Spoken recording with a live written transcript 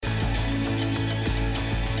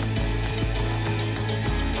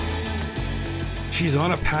She's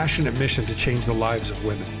on a passionate mission to change the lives of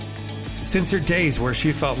women. Since her days where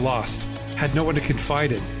she felt lost, had no one to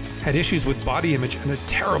confide in, had issues with body image and a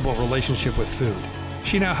terrible relationship with food,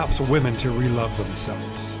 she now helps women to re-love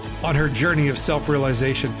themselves. On her journey of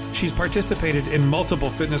self-realization, she's participated in multiple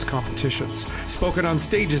fitness competitions, spoken on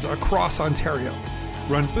stages across Ontario,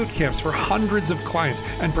 run boot camps for hundreds of clients,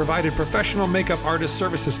 and provided professional makeup artist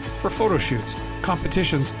services for photo shoots,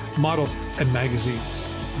 competitions, models, and magazines.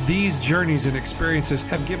 These journeys and experiences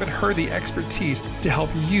have given her the expertise to help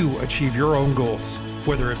you achieve your own goals,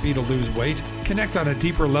 whether it be to lose weight, connect on a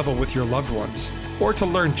deeper level with your loved ones, or to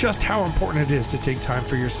learn just how important it is to take time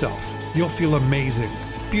for yourself. You'll feel amazing,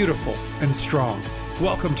 beautiful, and strong.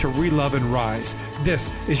 Welcome to Relove and Rise.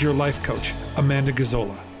 This is your life coach, Amanda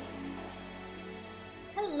Gazzola.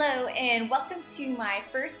 Hello, and welcome to my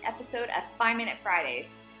first episode of 5 Minute Fridays.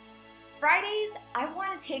 Fridays, I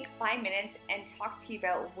want to take 5 minutes and talk to you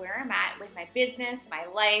about where I'm at with my business, my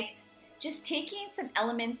life, just taking some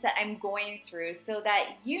elements that I'm going through so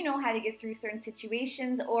that you know how to get through certain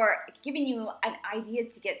situations or giving you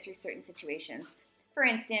ideas to get through certain situations. For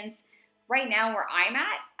instance, right now where I'm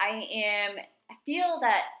at, I feel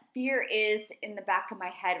that fear is in the back of my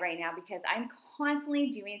head right now because I'm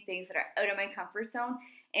constantly doing things that are out of my comfort zone,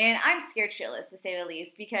 and I'm scared shitless to say the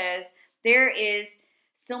least because there is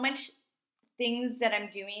so much things that I'm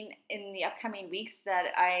doing in the upcoming weeks that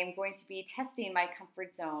I'm going to be testing my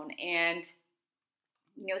comfort zone and,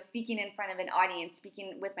 speaking in front of an audience,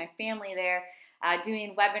 speaking with my family there,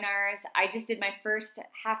 doing webinars. I just did my first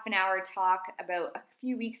half an hour talk about a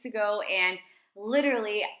few weeks ago, and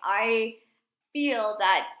literally I feel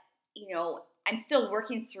that, I'm still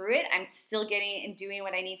working through it. I'm still getting and doing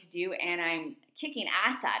what I need to do, and I'm kicking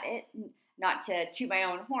ass at it, not to toot my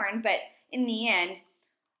own horn, but in the end,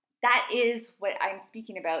 that is what I'm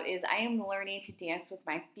speaking about, is I am learning to dance with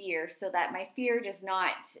my fear so that my fear does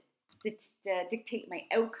not dictate my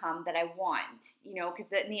outcome that I want,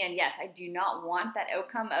 because in the end, yes, I do not want that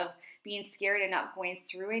outcome of being scared and not going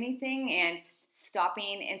through anything and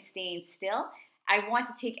stopping and staying still. I want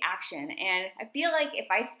to take action. And I feel like if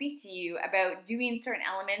I speak to you about doing certain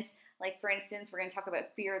elements, like for instance, we're going to talk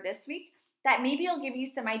about fear this week, that maybe it'll give you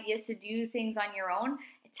some ideas to do things on your own,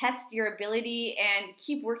 test your ability, and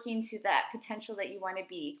keep working to that potential that you want to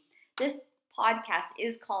be. This podcast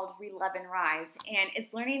is called Relove and Rise, and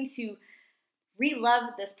it's learning to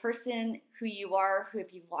relove this person who you are, who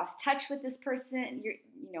if you've lost touch with this person,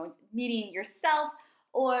 you're meeting yourself,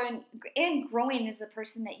 and growing as the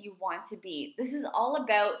person that you want to be. This is all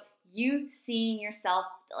about you seeing yourself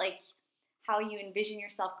like how you envision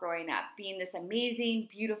yourself growing up, being this amazing,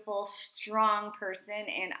 beautiful, strong person,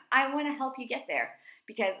 and I want to help you get there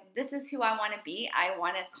because this is who I want to be. I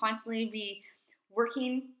want to constantly be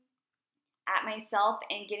working at myself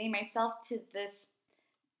and getting myself to this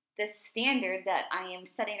standard that I am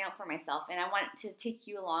setting out for myself, and I want to take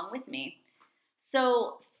you along with me.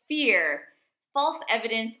 So fear, false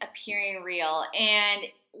evidence appearing real, and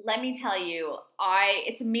let me tell you,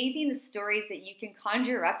 it's amazing the stories that you can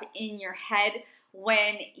conjure up in your head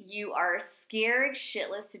when you are scared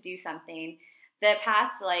shitless to do something. The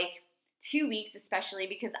past 2 weeks especially,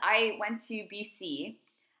 because I went to BC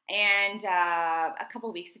and a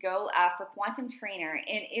couple weeks ago for Quantum Trainer,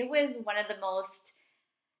 and it was one of the most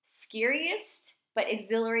scariest but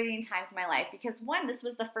exhilarating times of my life because one, this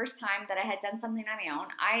was the first time that I had done something on my own.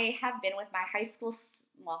 I have been with my high school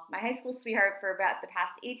sweetheart for about the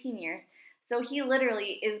past 18 years. So he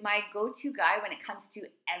literally is my go-to guy when it comes to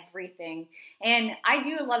everything. And I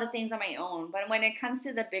do a lot of things on my own, but when it comes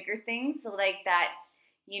to the bigger things, so like that,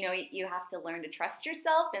 you have to learn to trust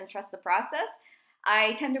yourself and trust the process,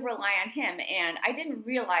 I tend to rely on him. And I didn't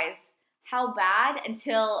realize how bad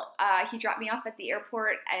until he dropped me off at the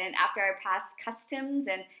airport, and after I passed customs,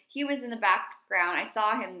 and he was in the background. I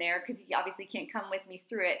saw him there because he obviously can't come with me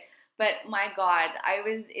through it. But my God, I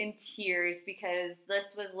was in tears because this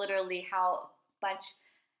was literally how much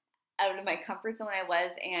out of my comfort zone I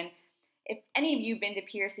was. And if any of you have been to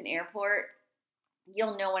Pearson Airport,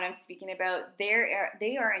 you'll know what I'm speaking about.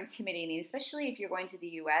 They are intimidating, especially if you're going to the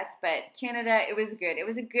U.S. But Canada, it was good. It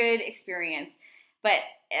was a good experience. But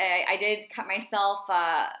I did cut myself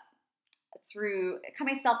up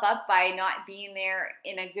by not being there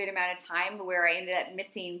in a good amount of time, where I ended up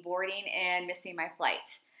missing boarding and missing my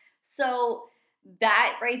flight. So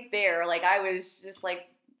that right there, I was just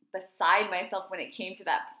beside myself when it came to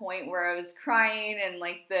that point where I was crying, and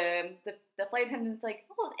the flight attendant's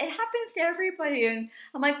oh, it happens to everybody, and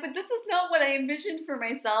I'm but this is not what I envisioned for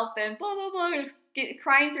myself, and blah blah blah, just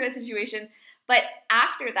crying through that situation. But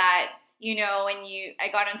after that, I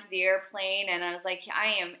got onto the airplane and I was like,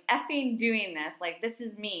 I am effing doing this. Like, this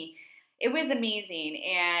is me. It was amazing.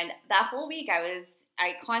 And that whole week I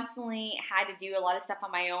constantly had to do a lot of stuff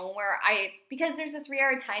on my own because there's a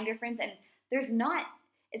 3-hour time difference and it's not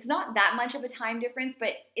that much of a time difference, but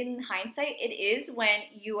in hindsight, it is when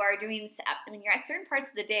you're at certain parts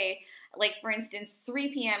of the day, like for instance,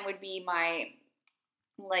 3 p.m. would be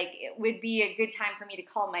it would be a good time for me to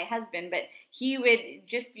call my husband, but he would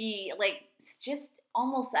just be just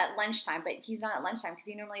almost at lunchtime, but he's not at lunchtime because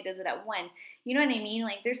he normally does it at 1. You know what I mean?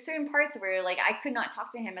 Like there's certain parts where I could not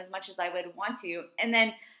talk to him as much as I would want to. And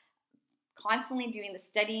then constantly doing the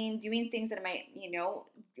studying, doing things that I might,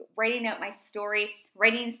 writing out my story,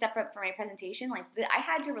 writing stuff up for my presentation. I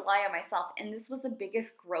had to rely on myself. And this was the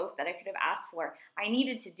biggest growth that I could have asked for. I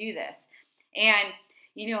needed to do this. And,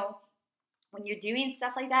 when you're doing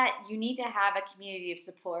stuff like that, you need to have a community of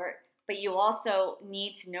support, but you also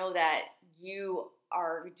need to know that you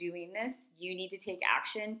are doing this. You need to take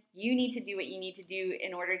action. You need to do what you need to do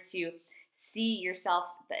in order to see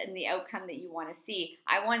yourself in the outcome that you want to see.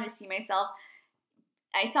 I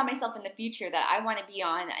saw myself in the future that I want to be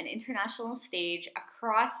on an international stage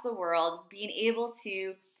across the world, being able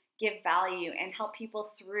to give value and help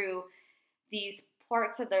people through these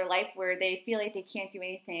parts of their life where they feel like they can't do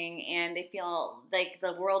anything and they feel like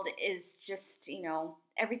the world is just,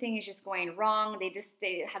 everything is just going wrong. They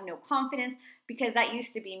have no confidence, because that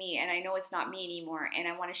used to be me, and I know it's not me anymore. And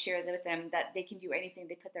I want to share with them that they can do anything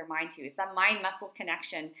they put their mind to. It's that mind-muscle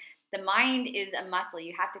connection. The mind is a muscle.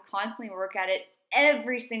 You have to constantly work at it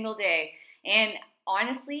every single day. And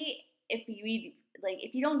honestly, if you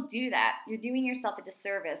don't do that, you're doing yourself a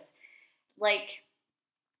disservice.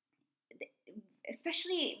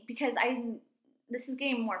 Especially because this is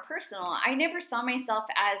getting more personal. I never saw myself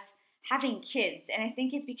as having kids. And I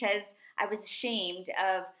think it's because I was ashamed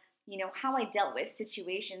of, how I dealt with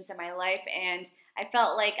situations in my life. And I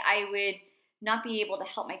felt like I would not be able to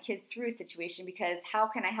help my kids through a situation, because how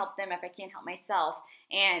can I help them if I can't help myself?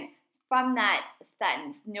 And from that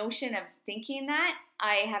notion of thinking that,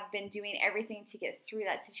 I have been doing everything to get through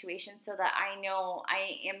that situation so that I know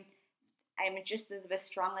I'm just as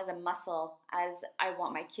strong as a muscle as I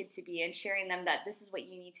want my kid to be, and sharing them that this is what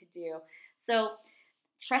you need to do. So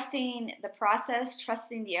trusting the process,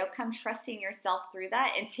 trusting the outcome, trusting yourself through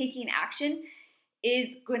that, and taking action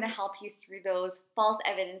is going to help you through those false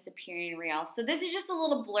evidence appearing real. So this is just a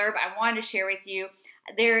little blurb I wanted to share with you.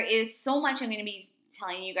 There is so much I'm going to be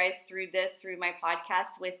telling you guys through my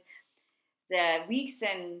podcast with the weeks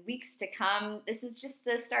and weeks to come. This is just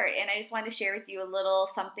the start, and I just wanted to share with you a little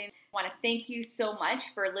something. I want to thank you so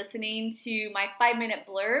much for listening to my 5-minute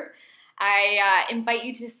blurb. I invite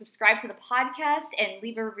you to subscribe to the podcast and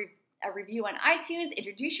leave a review on iTunes.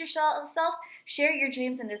 Introduce yourself, share your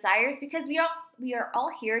dreams and desires, because we are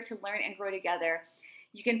all here to learn and grow together.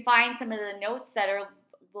 You can find some of the notes that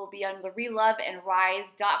will be on the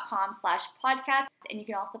reloveandrise.com/podcast, and you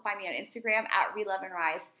can also find me on Instagram at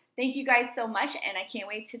reloveandrise. Thank you guys so much, and I can't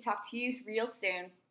wait to talk to you real soon.